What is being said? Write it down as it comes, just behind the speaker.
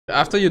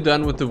After you're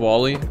done with the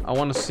volley, I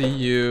want to see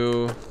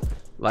you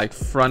like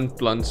front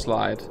blunt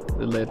slide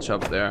the ledge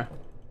up there.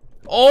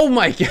 Oh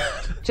my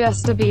god!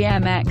 Just a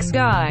BMX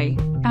guy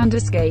and a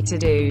skater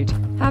dude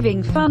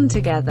having fun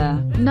together,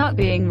 not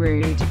being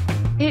rude.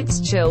 It's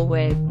chill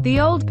with the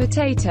old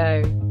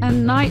potato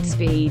and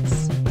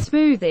Nightspeeds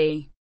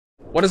smoothie.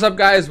 What is up,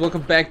 guys?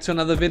 Welcome back to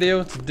another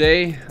video.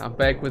 Today I'm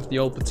back with the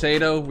old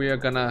potato. We are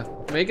gonna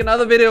make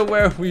another video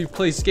where we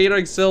play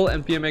Skater XL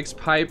and BMX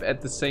pipe at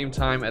the same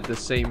time at the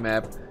same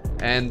map.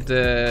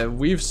 And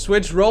we've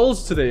switched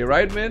roles today,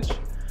 right, Mitch?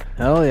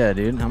 Hell yeah,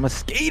 dude. I'm a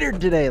skater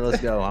today.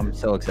 Let's go. I'm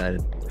so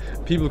excited.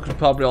 People could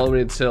probably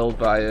already tell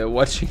by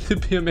watching the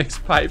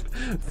BMX pipe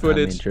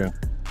footage. I mean,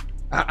 true.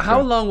 How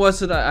long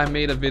was it I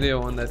made a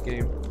video on that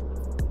game?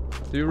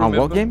 Do you remember?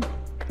 On what game?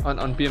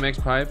 On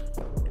BMX pipe.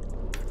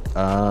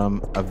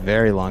 A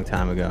very long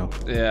time ago.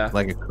 Yeah.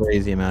 Like a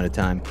crazy amount of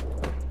time.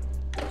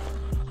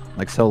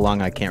 Like so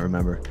long I can't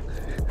remember.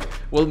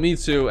 Well, me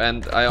too,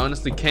 and I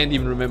honestly can't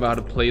even remember how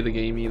to play the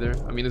game either.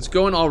 I mean, it's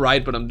going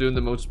alright, but I'm doing the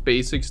most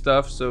basic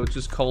stuff, so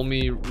just call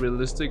me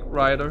realistic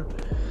rider.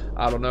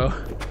 I don't know.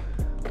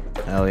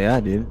 Hell yeah,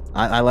 dude.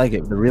 I like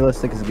it. The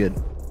realistic is good.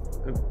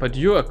 But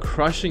you are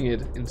crushing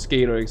it in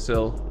Skater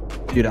XL.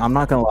 Dude, I'm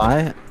not gonna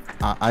lie.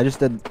 I just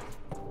did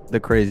the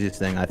craziest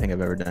thing I think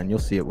I've ever done. You'll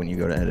see it when you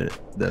go to edit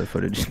the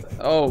footage.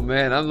 Oh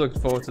man, I'm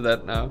looking forward to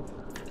that now.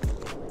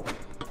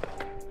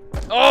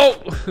 Oh!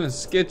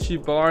 Sketchy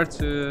bar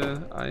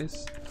to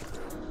ice.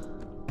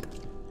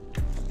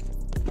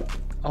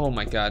 Oh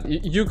my god.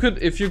 You could,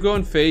 if you're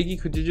going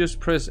faggy, could you just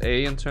press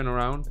A and turn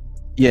around?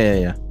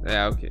 Yeah.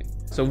 Yeah, okay.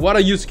 So what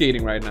are you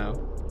skating right now?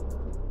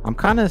 I'm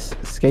kind of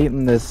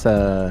skating this,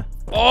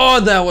 Oh,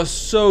 that was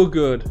so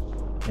good.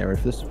 Yeah,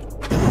 where's this?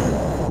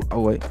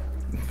 Oh, wait.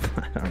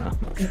 I don't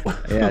know.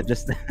 Yeah,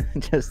 just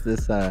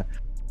this,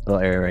 little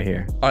area right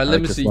here. Alright,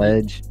 let me see.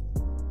 Ledge.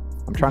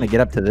 I'm trying to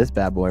get up to this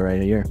bad boy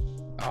right here.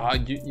 Oh,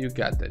 you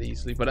got that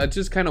easily, but I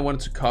just kind of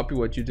wanted to copy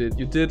what you did.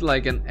 You did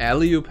like an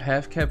alley-oop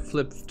half cap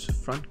flip to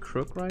front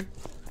crook, right?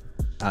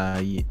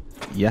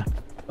 Yeah.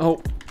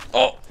 Oh.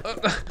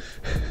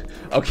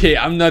 Okay,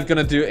 I'm not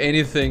gonna do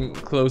anything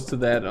close to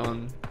that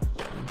on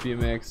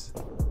BMX.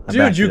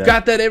 Dude, you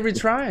got that every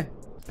try.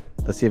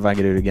 Let's see if I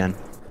can do it again.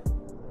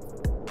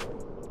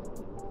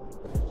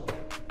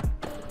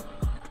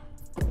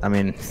 I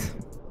mean,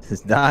 it's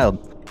dialed.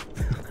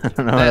 I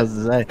don't know what else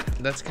to say.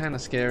 That's kind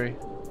of scary.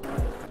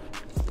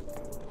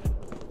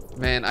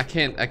 Man, I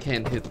can't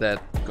hit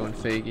that going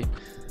faggy.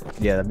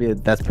 Yeah,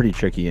 that's pretty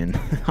tricky in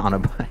on a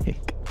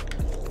bike.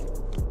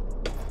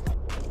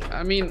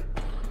 I mean,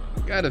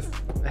 got a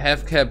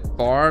half cap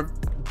bar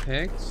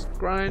pegs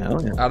grind.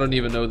 Yeah. I don't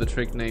even know the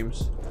trick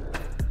names.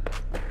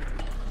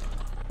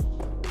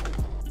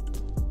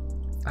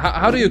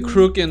 How do you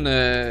crook in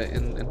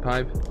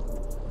pipe?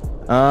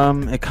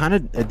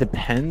 It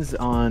depends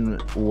on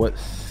what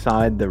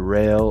side the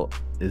rail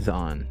is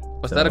on.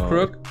 Was that a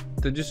crook?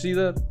 Did you see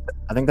that?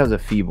 I think that was a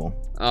feeble.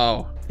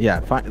 Oh.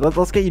 Yeah, fine.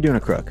 Let's get you doing a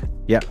crook.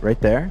 Yeah, right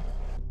there.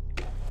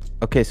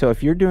 Okay, so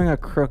if you're doing a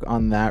crook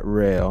on that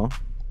rail,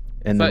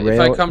 and if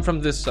I come from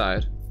this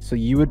side, so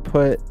you would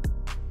put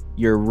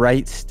your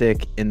right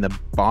stick in the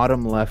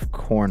bottom left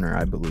corner,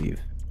 I believe.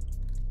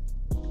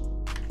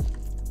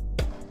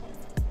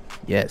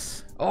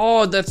 Yes.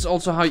 Oh, that's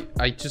also how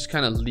I just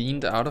kind of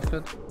leaned out of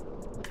it.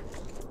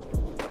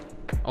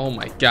 Oh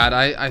my god,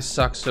 I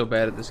suck so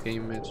bad at this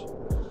game, Mitch.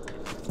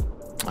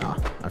 Ah,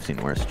 I've seen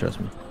worse, trust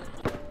me.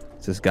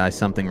 Is this guy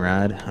something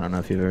rad? I don't know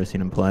if you've ever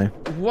seen him play.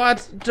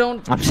 What?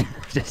 Don't... I'm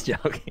just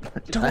joking.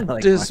 Don't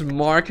like diss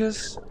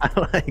Marcus. I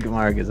like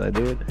Marcus, I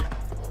do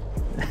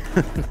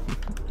it.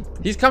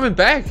 He's coming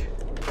back.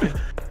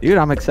 Dude,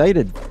 I'm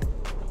excited.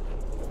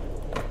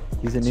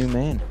 He's a new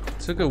man.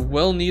 Took a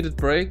well-needed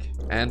break,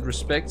 and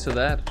respect to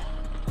that.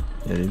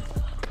 Yeah, dude.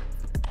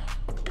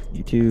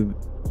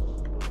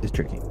 YouTube is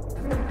tricky.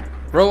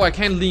 Bro, I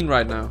can't lean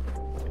right now.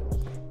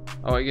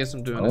 Oh, I guess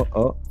I'm doing it.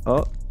 Oh.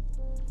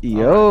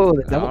 Yo,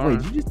 right.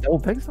 Wait, did you just double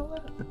pixel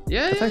that?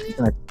 Yeah,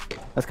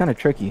 that's kind of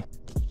tricky.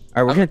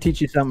 All right, we're gonna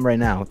teach you something right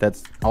now.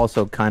 That's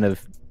also kind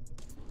of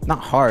not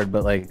hard,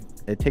 but like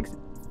it takes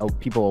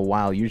people a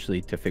while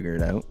usually to figure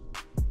it out.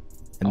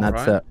 And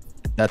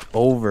that's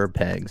over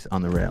pegs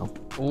on the rail.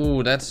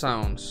 Ooh, that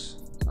sounds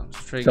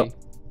tricky. So,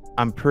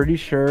 I'm pretty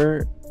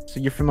sure. So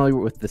you're familiar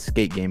with the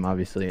skate game,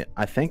 obviously.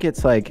 I think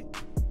it's like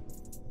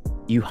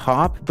you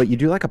hop, but you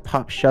do like a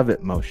pop shove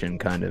it motion,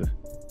 kind of.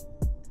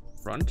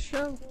 Front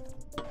shove?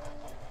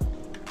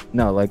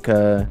 No, like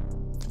yeah.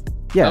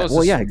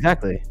 Well, yeah,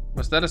 exactly.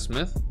 Was that a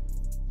Smith?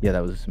 Yeah,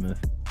 that was a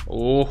Smith.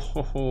 Oh,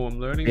 I'm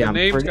learning the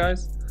names,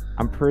 guys.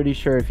 I'm pretty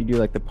sure if you do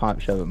like the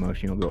pop shove it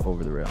motion, you'll go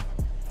over the rail.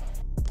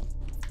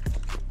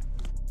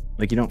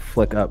 Like you don't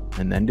flick up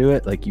and then do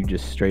it. Like you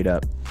just straight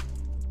up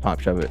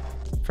pop shove it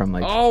from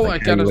like. Oh,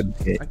 like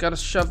I gotta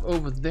shove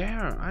over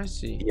there. I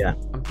see. Yeah.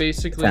 I'm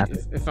basically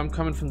if I'm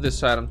coming from this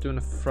side, I'm doing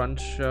a front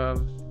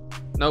shove.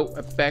 No,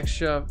 a back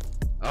shove.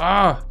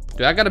 Ah,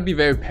 dude, I gotta be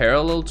very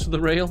parallel to the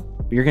rail.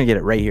 But you're gonna get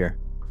it right here.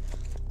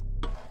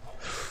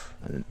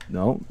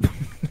 No.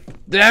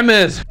 Damn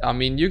it! I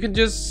mean, you can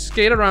just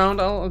skate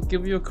around. I'll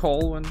give you a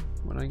call when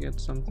I get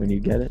something. When you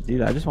get it,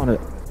 dude. I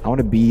want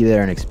to be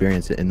there and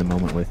experience it in the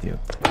moment with you.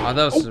 Oh,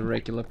 that was a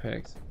regular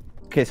pegs.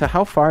 Okay, so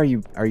how far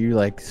are you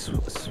like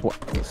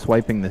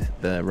swiping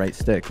the right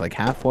stick? Like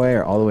halfway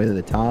or all the way to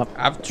the top?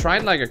 I've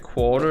tried like a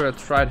quarter. I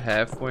tried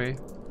halfway.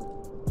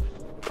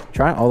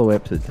 Try all the way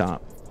up to the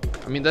top.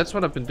 I mean, that's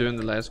what I've been doing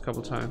the last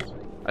couple times.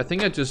 I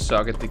think I just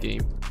suck at the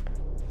game.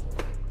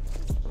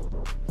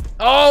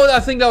 Oh, I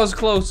think that was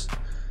close.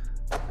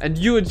 And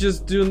you were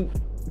just doing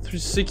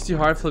 360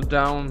 hard flip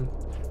down.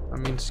 I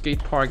mean, skate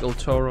park El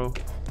Toro.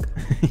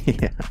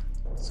 Yeah.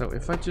 So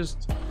if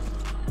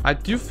I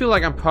do feel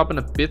like I'm popping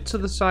a bit to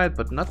the side,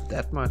 but not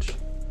that much.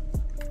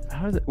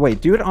 How is it?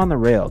 Wait, do it on the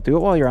rail. Do it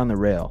while you're on the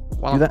rail.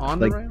 While I'm on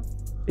the rail?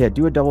 Yeah,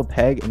 do a double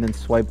peg and then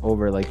swipe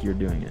over like you're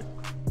doing it.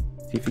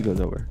 See if he goes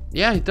over.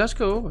 Yeah, he does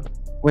go over.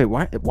 Wait,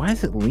 why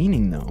is it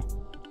leaning though?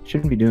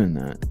 Shouldn't be doing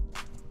that.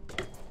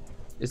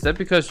 Is that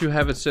because you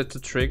have it set to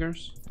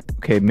triggers?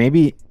 Okay,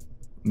 maybe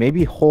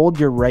hold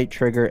your right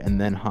trigger and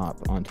then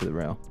hop onto the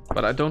rail.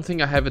 But I don't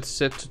think I have it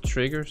set to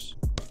triggers.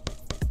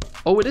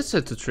 Oh, it is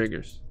set to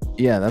triggers.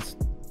 Yeah, that's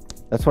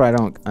what I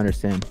don't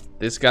understand.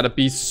 This gotta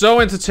be so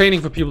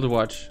entertaining for people to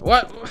watch.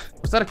 What?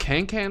 Was that a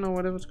can or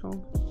whatever it's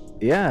called?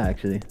 Yeah,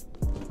 actually.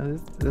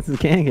 This is a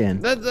can.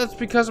 That's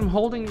because I'm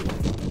holding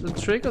the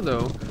trigger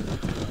though.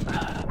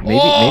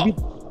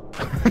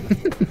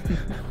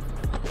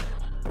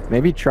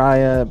 Maybe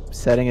try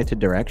setting it to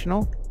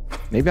directional.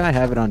 Maybe I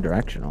have it on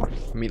directional.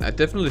 I mean, I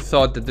definitely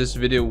thought that this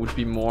video would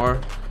be more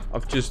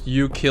of just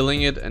you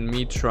killing it and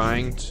me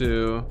trying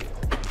to...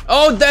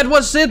 Oh, that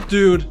was it,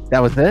 dude!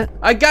 That was it?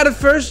 I got it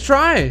first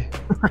try!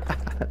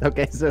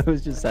 Okay, so it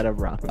was just set up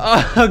wrong.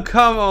 Oh,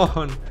 come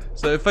on!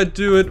 So if I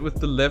do it with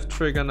the left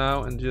trigger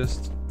now and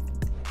just...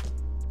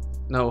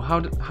 No, how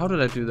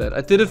did I do that?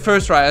 I did it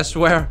first try, I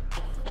swear.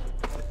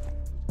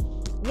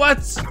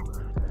 What?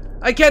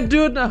 I can't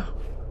do it now.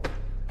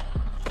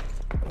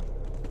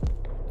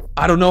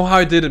 I don't know how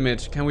I did it,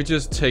 Mitch. Can we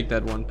just take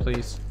that one,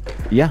 please?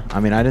 Yeah,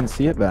 I mean, I didn't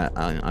see it, but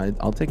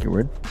I'll take your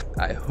word.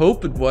 I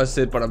hope it was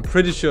it, but I'm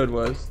pretty sure it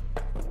was.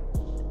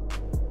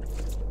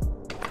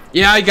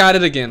 Yeah, I got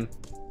it again.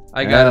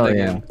 I got it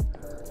again. Yeah.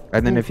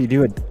 And then if you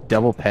do a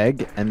double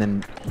peg and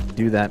then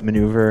do that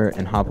maneuver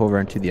and hop over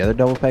into the other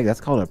double peg,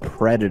 that's called a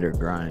predator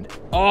grind.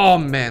 Oh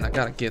man, I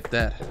gotta get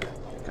that.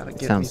 Gotta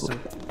get Sounds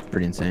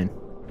pretty insane.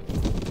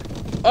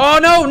 Oh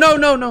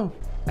no!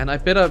 And I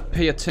better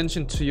pay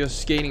attention to your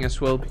skating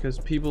as well, because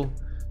people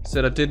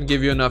said I didn't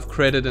give you enough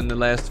credit in the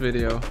last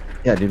video.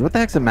 Yeah, dude, what the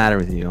heck's the matter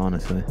with you,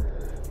 honestly?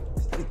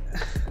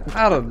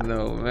 I don't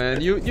know,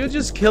 man. You're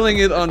just killing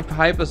it on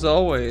pipe as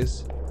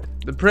always.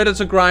 The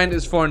predator grind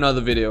is for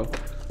another video.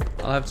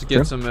 I'll have to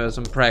get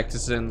some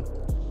practice in.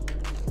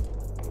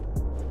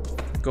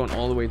 Going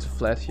all the way to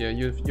flat here.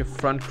 You're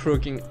front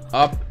crooking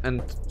up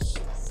and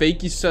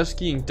fakey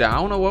suskiing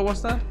down, or what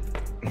was that?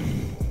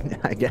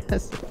 I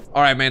guess.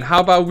 All right, man. How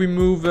about we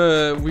move?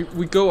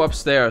 We go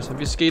upstairs. Have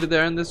you skated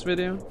there in this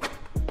video?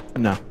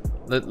 No.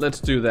 Let's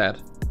do that.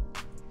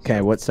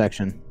 Okay, what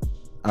section?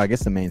 Oh, I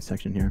guess the main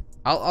section here.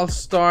 I'll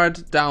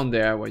start down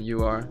there where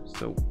you are.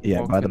 So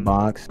yeah, by the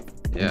box.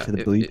 Yeah, into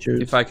the bleachers.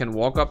 If I can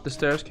walk up the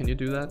stairs, can you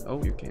do that?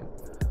 Oh, you can.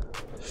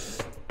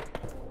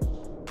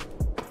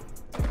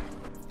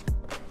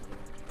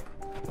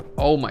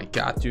 Oh my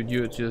god, dude,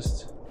 you're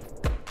just...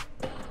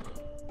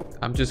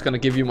 I'm just gonna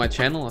give you my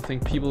channel. I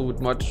think people would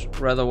much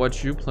rather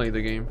watch you play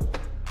the game.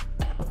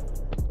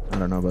 I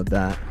don't know about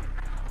that.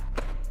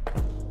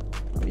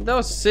 I mean, that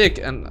was sick,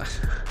 and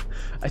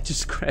I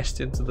just crashed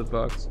into the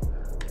box.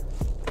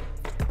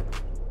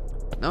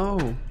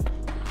 No.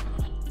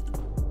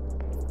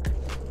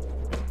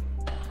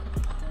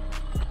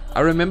 I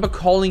remember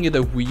calling it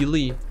a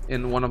wheelie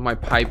in one of my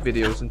pipe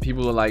videos, and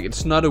people were like,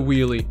 it's not a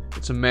wheelie,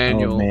 it's a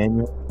manual. Oh,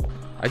 manual?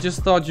 I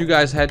just thought you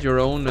guys had your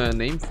own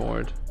name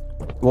for it.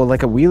 Well,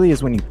 like a wheelie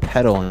is when you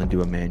pedal and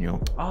do a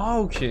manual.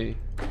 Oh, okay.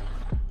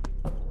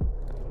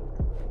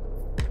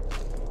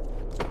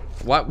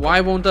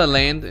 Why won't I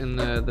land in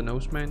the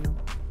nose manual?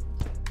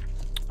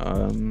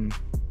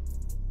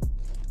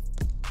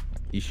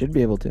 You should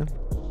be able to.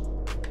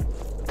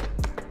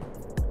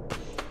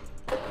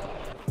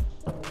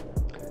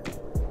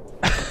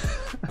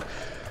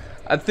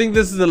 I think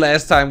this is the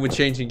last time we're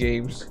changing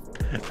games.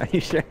 Are you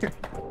sure?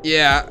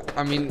 Yeah,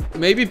 I mean,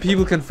 maybe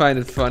people can find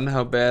it fun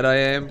how bad I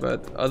am,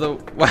 but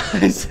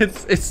otherwise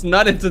it's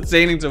not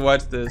entertaining to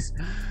watch this.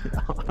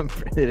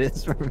 It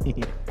is for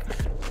me.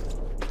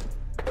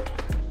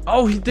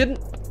 Oh, he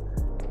didn't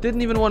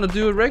even want to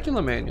do a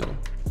regular manual.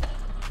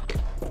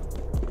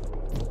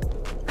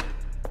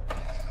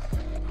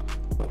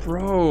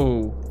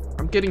 Bro,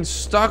 I'm getting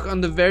stuck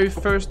on the very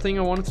first thing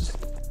I wanted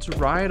to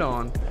ride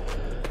on.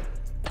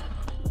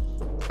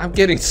 I'm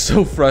getting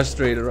so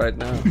frustrated right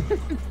now.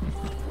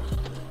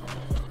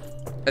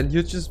 And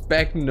you're just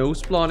back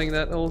nose blotting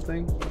that whole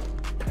thing?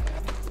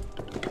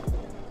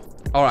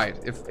 Alright,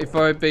 if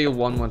I bail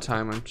one more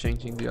time, I'm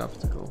changing the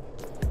obstacle.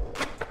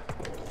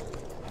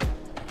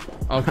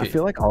 Okay. I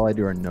feel like all I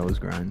do are nose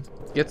grinds.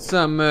 Get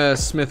some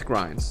Smith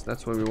grinds.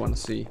 That's what we want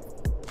to see.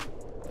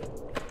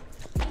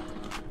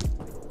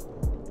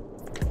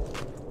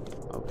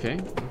 Okay,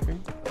 okay.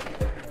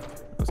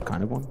 That was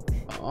kind of one.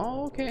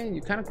 Oh, okay.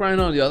 You kind of grind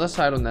on the other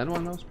side on that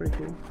one. That was pretty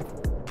cool.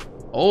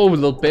 Oh, a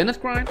little Bennett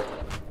grind.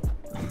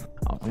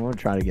 I'm gonna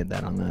try to get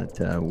that on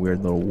that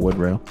weird little wood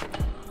rail.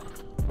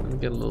 Let me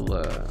get a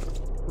little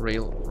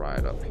rail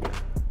ride up here.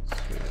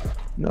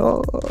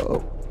 No.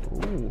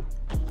 Ooh.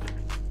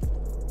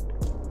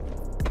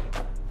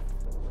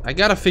 I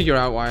gotta figure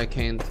out why I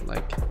can't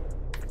like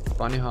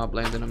bunny hop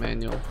land in a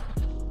manual.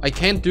 I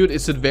can't do it.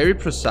 Is it very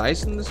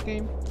precise in this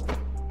game?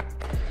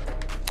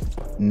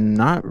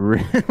 Not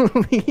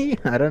really.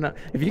 I don't know.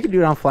 If you can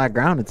do it on flat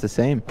ground, it's the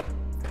same.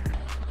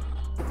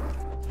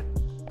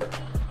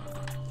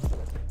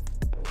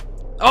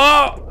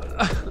 Oh!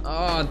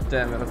 Oh,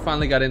 damn it. I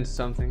finally got into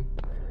something.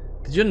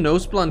 Did your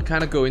nose blunt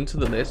kind of go into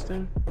the ledge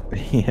there?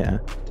 Yeah.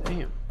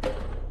 Damn.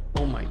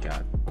 Oh my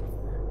god.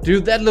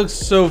 Dude, that looks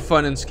so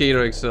fun in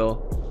Skater XL.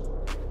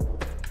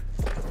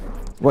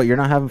 What, you're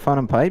not having fun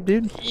on pipe,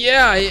 dude?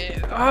 Yeah,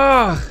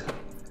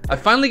 I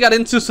finally got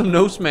into some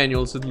nose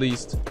manuals at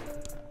least.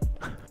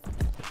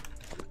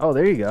 Oh,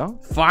 there you go.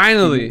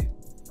 Finally.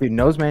 Dude,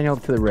 nose manual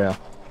to the rail.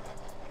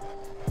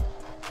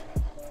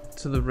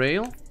 To the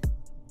rail?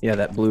 Yeah,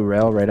 that blue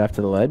rail right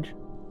after the ledge.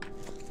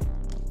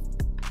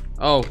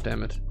 Oh,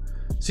 damn it.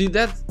 See,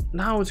 that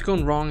now it's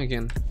going wrong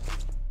again.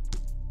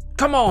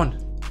 Come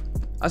on!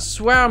 I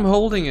swear I'm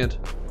holding it.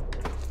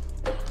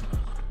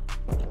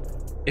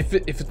 If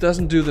it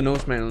doesn't do the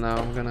nose manual now,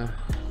 I'm gonna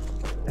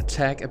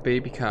attack a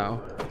baby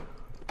cow.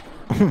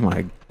 Oh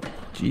my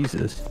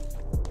Jesus.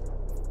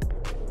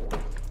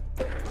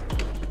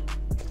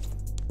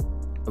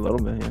 A little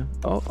bit, yeah.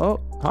 Oh,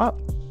 hop.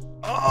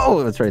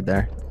 Oh, it's right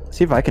there.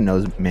 See if I can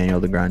nose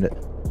manual to grind it.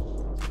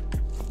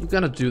 You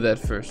gotta do that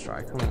first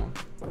try, come on.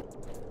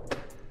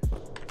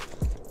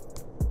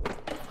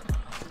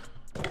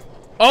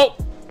 Oh!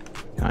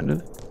 Kind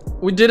of.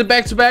 We did it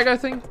back to back, I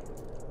think.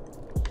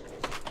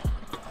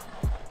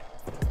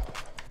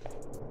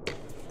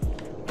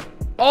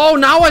 Oh,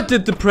 now I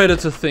did the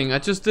Predator thing. I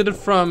just did it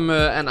from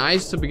an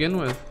ice to begin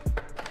with.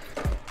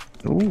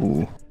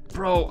 Ooh.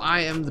 Bro, I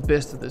am the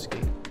best at this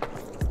game.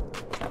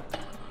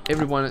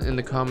 Everyone in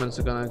the comments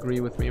are gonna agree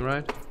with me,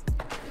 right?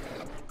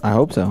 I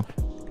hope so.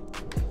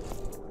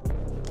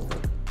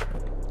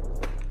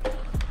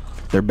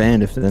 They're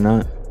banned if they're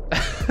not.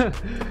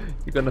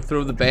 You're gonna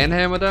throw the ban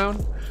hammer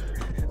down?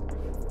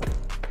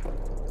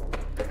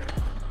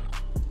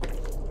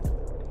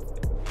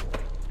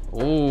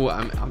 Oh,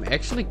 I'm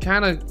actually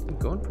kind of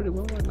going pretty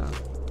well right now.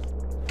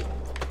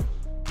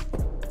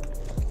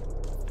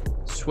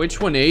 Switch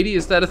 180,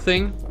 is that a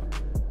thing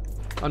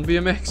on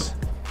BMX?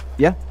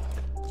 Yeah.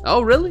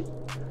 Oh, really?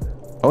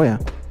 Oh yeah.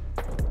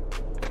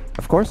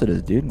 Of course it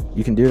is, dude.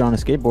 You can do it on a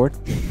skateboard.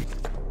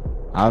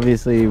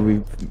 Obviously,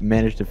 we've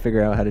managed to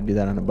figure out how to do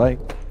that on a bike.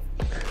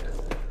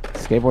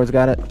 Skateboard's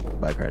got it.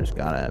 Bike riders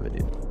gotta have it,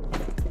 dude.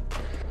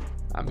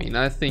 I mean,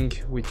 I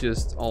think we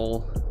just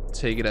all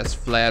take it as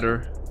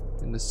flatter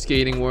in the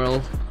skating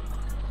world.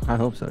 I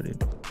hope so,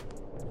 dude.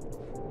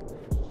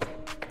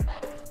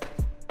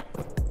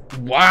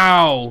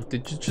 Wow!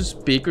 Did you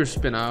just beaker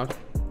spin out?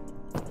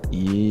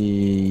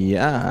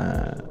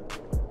 Yeah.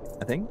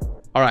 I think.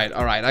 All right.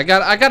 I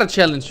gotta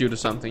challenge you to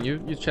something.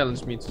 You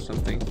challenged me to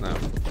something now.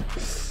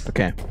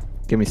 Okay.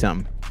 Give me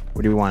something.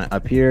 What do you want?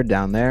 Up here?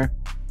 Down there?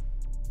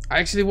 I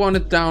actually want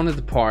it down at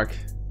the park.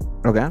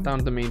 Okay. Down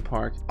at the main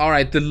park. All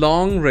right, the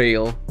long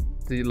rail.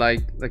 The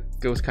like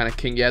goes kind of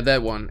king. Yeah,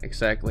 that one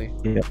exactly.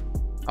 Yep.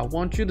 I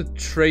want you to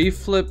tray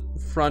flip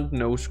front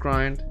nose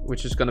grind,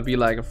 which is gonna be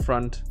like a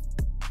front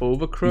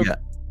over crook. Yeah.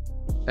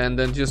 And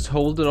then just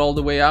hold it all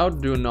the way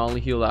out. Do a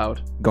nollie heel out.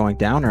 Going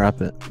down or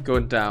up it?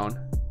 Going down.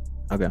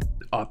 Okay.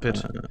 Up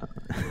it.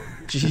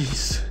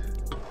 Jeez.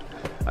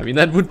 I mean,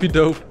 that would be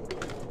dope.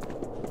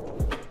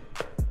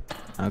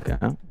 Okay.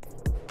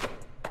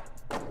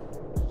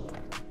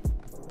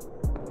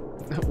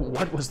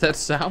 What was that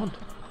sound?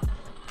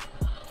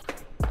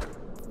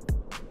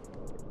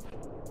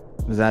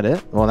 Was that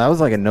it? Well, that was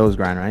like a nose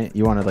grind, right?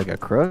 You wanted like a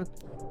crook?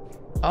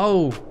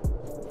 Oh,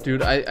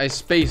 dude, I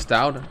spaced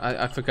out.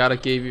 I forgot I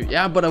gave you.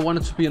 Yeah, but I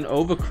wanted to be an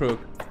over crook.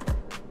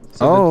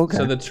 So okay.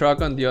 So the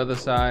truck on the other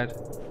side,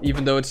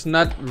 even though it's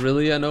not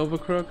really an over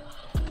crook.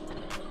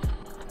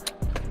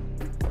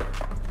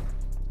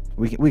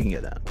 We can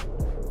get that.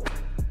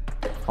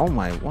 Oh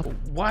my, what?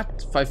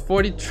 What?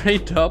 540 tray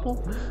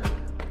double?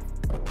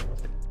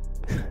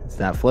 It's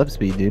that flip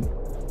speed, dude.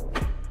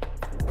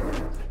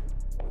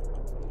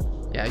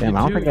 Yeah, Damn,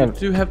 you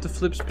do have the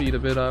flip speed a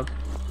bit up.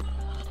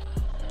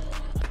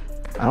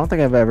 I don't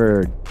think I've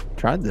ever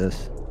tried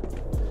this.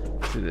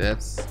 Dude,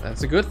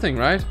 that's a good thing,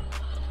 right?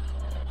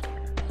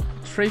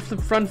 Tray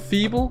flip front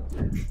feeble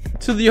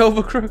to the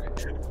over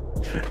crook.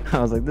 I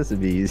was like, this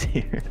would be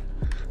easier.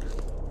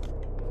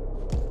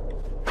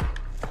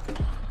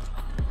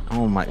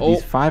 Oh my,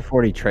 these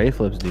 540 tray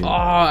flips, dude. Oh,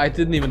 I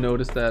didn't even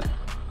notice that.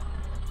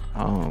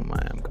 Oh my,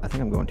 I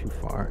think I'm going too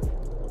far.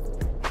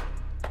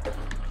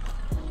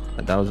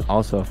 That was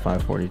also a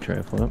 540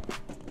 tray flip.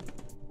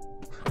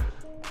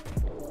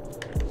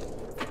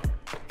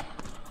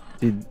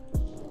 Dude.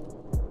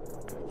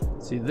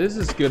 See, this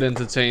is good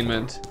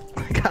entertainment.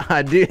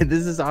 God, dude,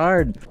 this is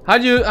hard.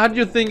 How'd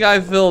you think I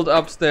felt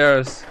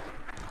upstairs?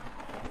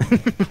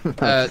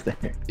 Upstairs.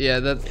 Yeah,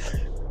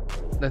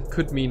 that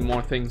could mean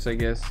more things, I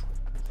guess.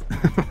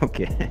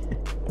 Okay.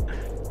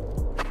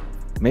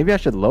 Maybe I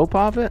should low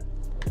pop it?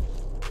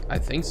 I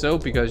think so,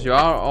 because you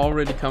are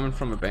already coming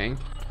from a bank.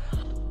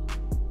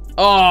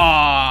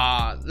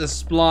 Oh, the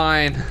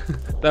spline.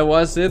 That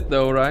was it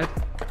though, right?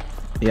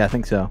 Yeah, I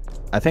think so.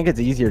 I think it's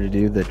easier to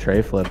do the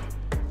tray flip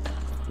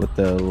with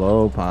the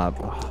low pop.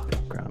 Oh,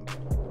 crap.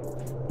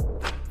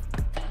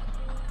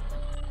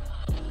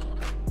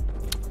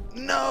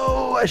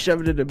 No, I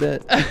shoved it a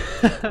bit.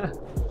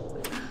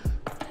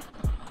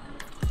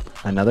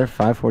 Another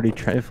 540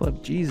 tray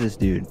flip. Jesus,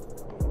 dude.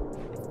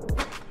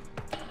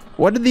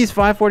 What are these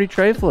 540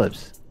 tray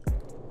flips?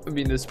 I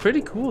mean, it's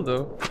pretty cool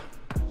though.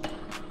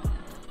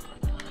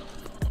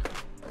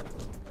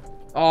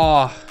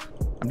 Oh,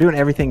 I'm doing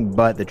everything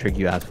but the trick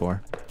you asked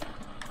for.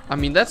 I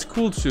mean, that's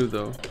cool too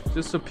though.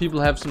 Just so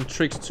people have some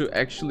tricks to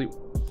actually...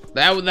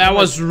 That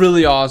was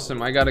really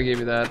awesome. I gotta give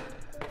you that.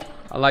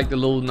 I like the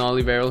little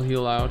nollie barrel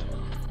heel out.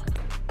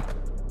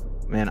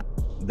 Man,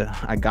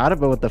 I got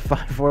it, but with the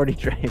 540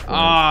 tray flip.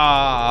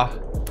 Ah.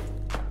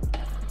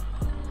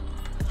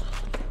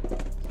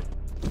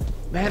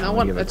 Man,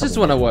 I just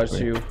want to watch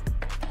you.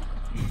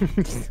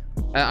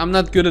 I'm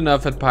not good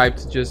enough at pipe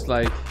to just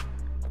like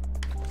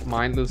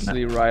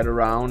mindlessly ride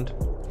around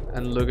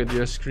and look at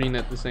your screen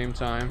at the same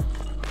time.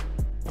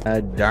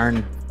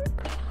 Darn.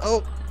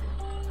 Oh.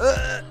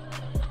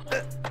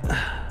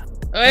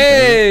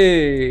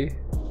 Hey!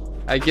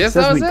 I guess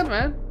that was it,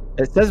 man.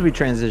 It says we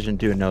transitioned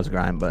to a nose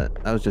grind,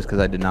 but that was just because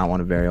I did not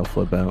want a varial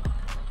flip out.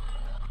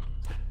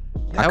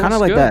 I kind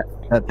of like that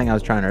thing I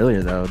was trying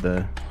earlier though,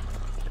 the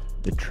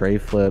tray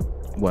flip.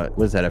 What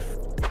was that? A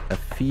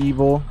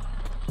feeble?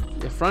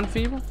 The front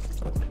feeble?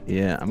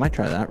 Yeah, I might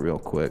try that real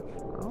quick.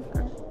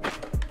 Okay.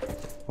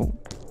 Oh,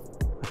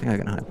 I think I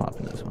can high pop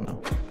in this one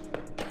though.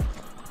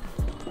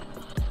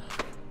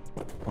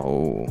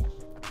 Oh,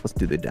 let's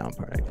do the down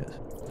part, I guess.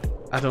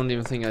 I don't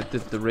even think I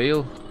did the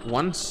rail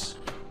once.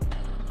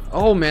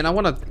 Oh man, I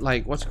want to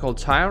like, what's it called,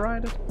 tire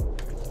ride it?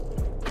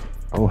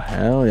 Oh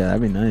hell yeah,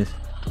 that'd be nice.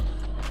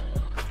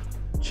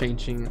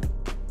 Changing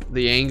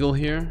the angle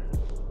here.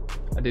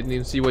 I didn't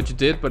even see what you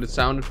did, but it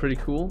sounded pretty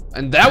cool.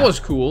 And that was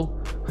cool.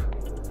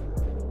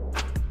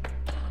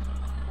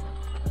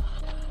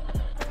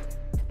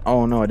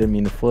 Oh no, I didn't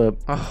mean to flip.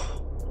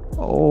 Oh.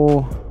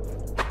 Oh.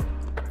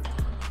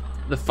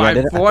 The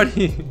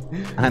 540.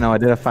 I know, I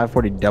did a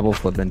 540 double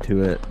flip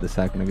into it the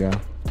second ago.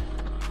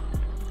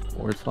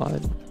 Forward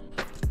slide.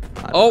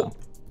 Oh.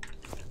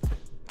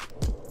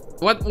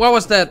 What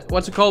was that?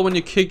 What's it called when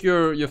you kick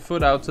your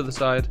foot out to the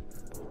side?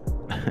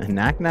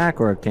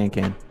 Knack or a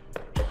can?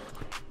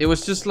 It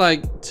was just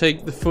like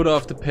take the foot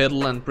off the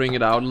pedal and bring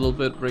it out a little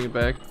bit, bring it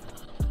back.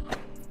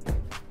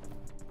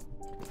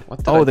 What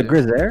did I the do?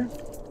 Grizz Air?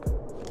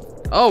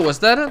 Oh, was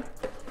that it?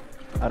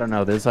 I don't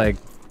know. There's like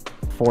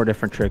 4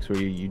 different tricks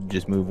where you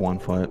just move one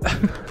foot.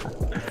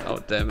 Oh,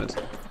 damn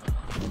it.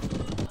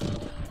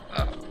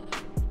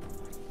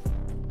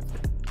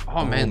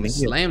 Oh man, the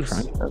slams.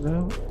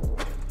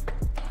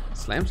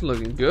 Slams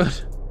looking good.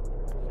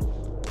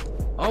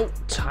 Oh,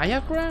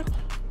 tire grab?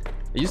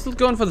 Are you still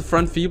going for the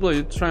front feeble? Are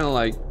you trying to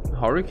like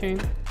hurricane?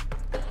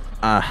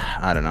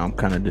 I don't know. I'm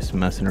kind of just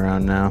messing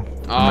around now.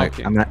 Oh,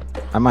 okay.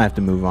 I might have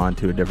to move on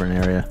to a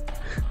different area.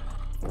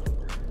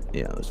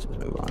 Yeah, let's just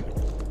move on.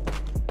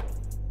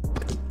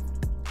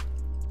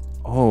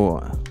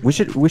 Oh, we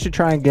should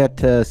try and get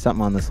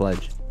something on the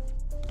sledge.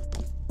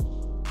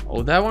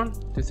 Oh, that one?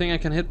 Do you think I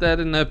can hit that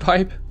in a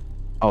pipe?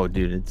 Oh,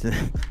 dude,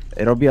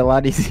 it'll be a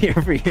lot easier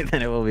for you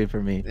than it will be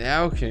for me.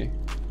 Yeah, okay.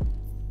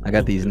 I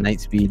got these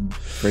Nightspeed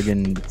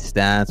friggin'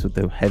 stats with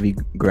the heavy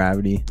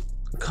gravity.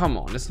 Come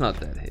on, it's not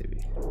that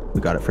heavy. We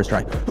got it first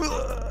try.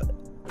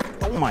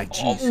 Oh my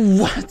jeez.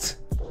 Oh, what?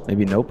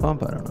 Maybe no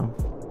pump? I don't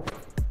know.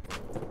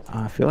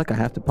 I feel like I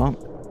have to pump.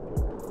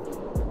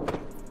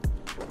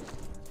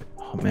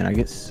 Oh man, I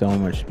get so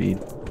much speed.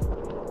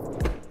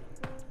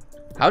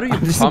 How do you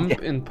pump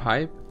in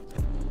pipe?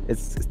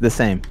 It's the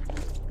same.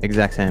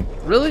 Exact same.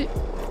 Really?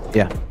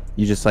 Yeah.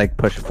 You just like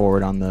push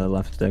forward on the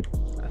left stick.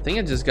 I think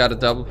I just got a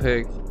double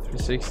pick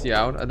 360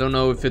 out. I don't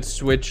know if it's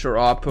switch or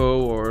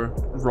oppo or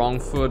wrong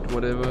foot,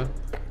 whatever.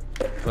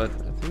 But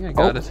I think I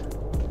got it.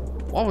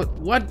 Oh,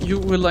 what? You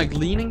were like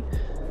leaning?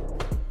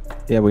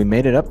 Yeah, we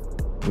made it up.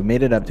 We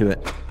made it up to it.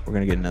 We're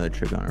gonna get another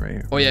trick on it right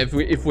here. Oh yeah,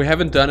 if we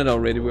haven't done it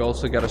already, we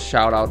also gotta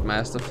shout out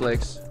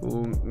Mastaflex,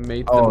 who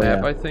made the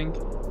map, I think.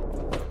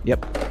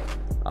 Yep.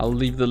 I'll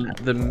leave the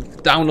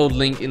download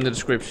link in the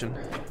description.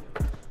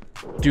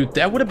 Dude,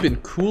 that would have been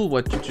cool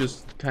what you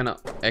just kind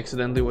of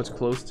accidentally was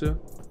close to.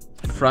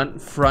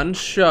 Front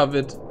shove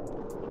it.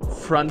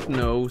 Front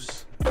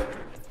nose.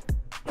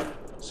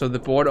 So the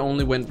board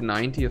only went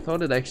 90. I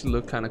thought it actually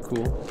looked kind of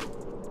cool.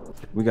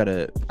 I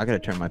gotta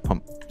turn my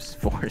pump just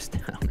forced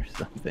down or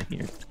something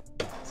here.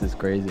 This is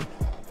crazy.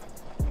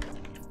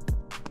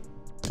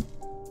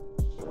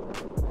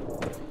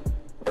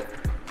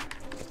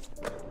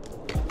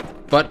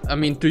 But I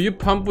mean, do you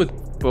pump with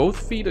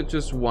both feet or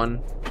just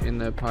one in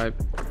the pipe?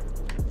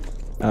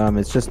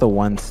 It's just the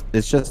one.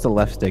 It's just the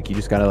left stick. You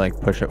just gotta like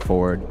push it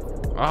forward.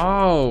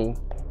 Oh,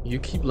 you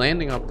keep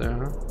landing up there,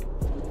 huh?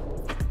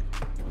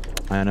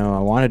 I know. I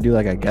want to do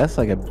like, I guess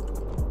like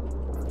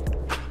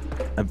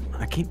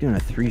I keep doing a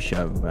 3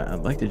 shove, but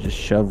I'd like to just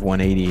shove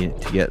 180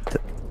 to get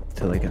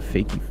to like a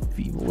fakey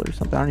feeble or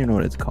something. I don't even know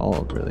what it's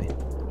called really.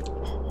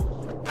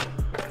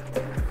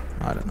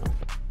 I don't know.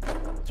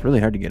 It's really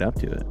hard to get up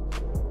to it.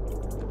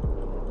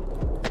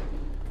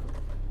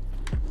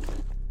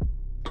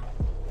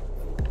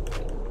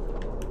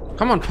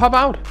 Come on, pop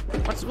out.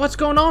 What's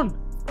going on?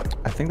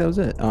 I think that was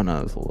it. Oh no,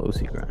 it was a low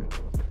C grind.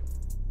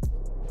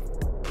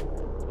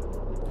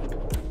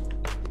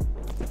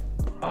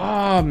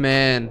 Oh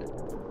man.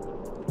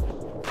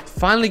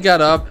 Finally got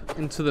up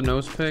into the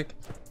nose pick.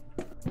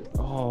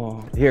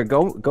 Oh, here,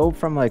 go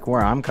from like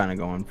where I'm kind of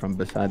going, from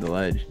beside the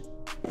ledge.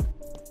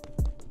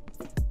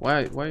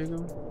 Why are you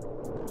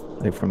going?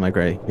 Like from like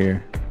right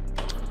here.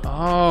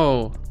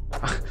 Oh.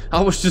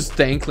 I was just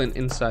dangling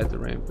inside the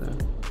ramp there.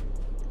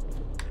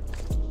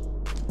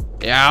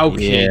 Yeah,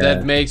 okay, Yeah.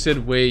 that makes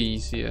it way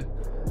easier.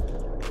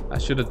 I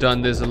should have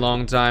done this a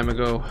long time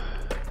ago.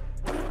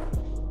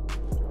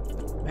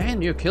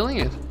 Man, you're killing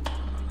it.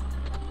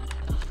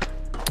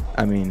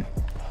 I mean,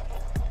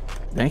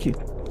 thank you.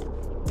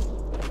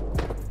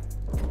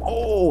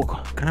 Oh,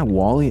 can I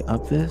wally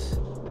up this?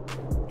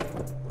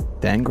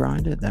 Then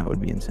grind it? That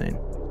would be insane.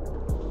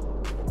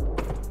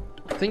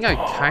 I think I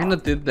kind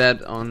of did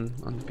that on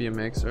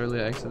BMX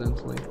earlier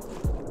accidentally.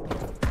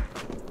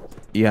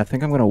 Yeah, I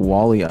think I'm gonna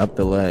wally up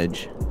the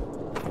ledge.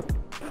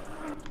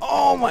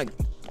 Oh my!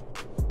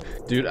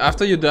 Dude,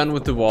 after you're done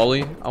with the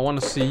wally, I want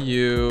to see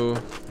you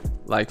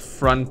like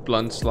front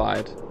blunt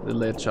slide the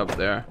ledge up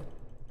there.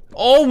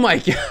 Oh my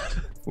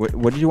god!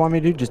 What did you want me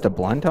to do? Just a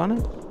blunt on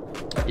it?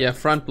 Yeah,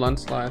 front blunt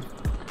slide.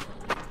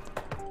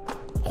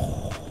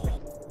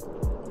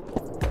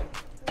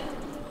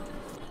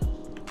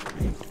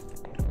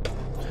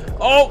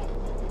 Oh!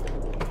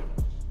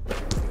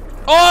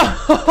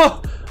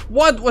 Oh!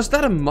 What was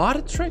that, a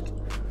modded trick?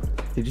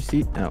 Did you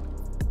see? No,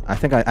 I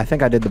think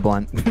I did the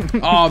blunt.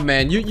 Oh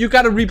man, you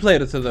gotta replay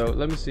it though.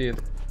 Let me see it.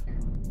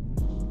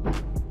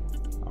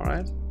 All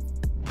right.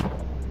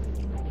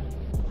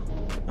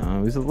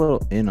 It was a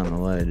little in on the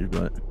ledge,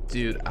 but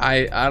Dude,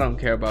 I don't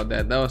care about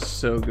that. That was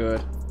so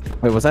good.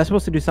 wait, was I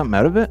supposed to do something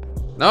out of it?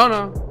 No,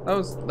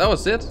 that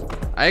was it.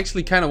 I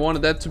actually kind of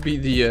wanted that to be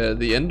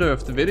the ender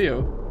of the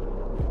video,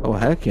 Oh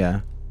heck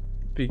yeah!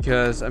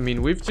 because I mean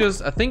I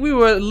think we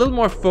were a little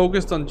more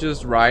focused on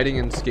just riding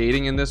and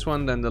skating in this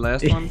one than the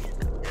last one.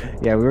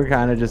 Yeah, we were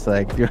kind of just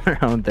like doing our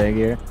own thing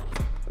here.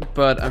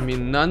 But I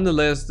mean,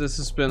 nonetheless, this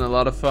has been a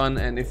lot of fun.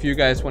 And if you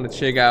guys want to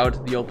check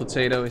out the Old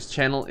Potato, his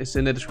channel is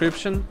in the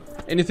description.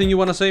 Anything you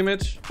want to say,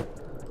 Mitch?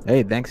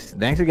 Hey, thanks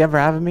again for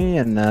having me,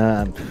 and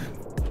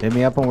hit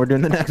me up when we're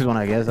doing the next one.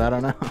 I guess I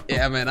don't know.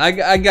 Yeah, man,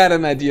 I got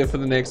an idea for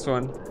the next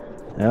one.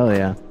 Hell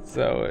yeah.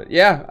 So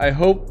yeah, I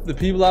hope the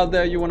people out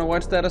there, you want to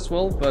watch that as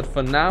well. But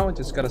for now, I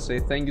just gotta say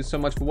thank you so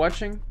much for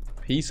watching.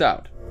 Peace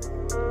out.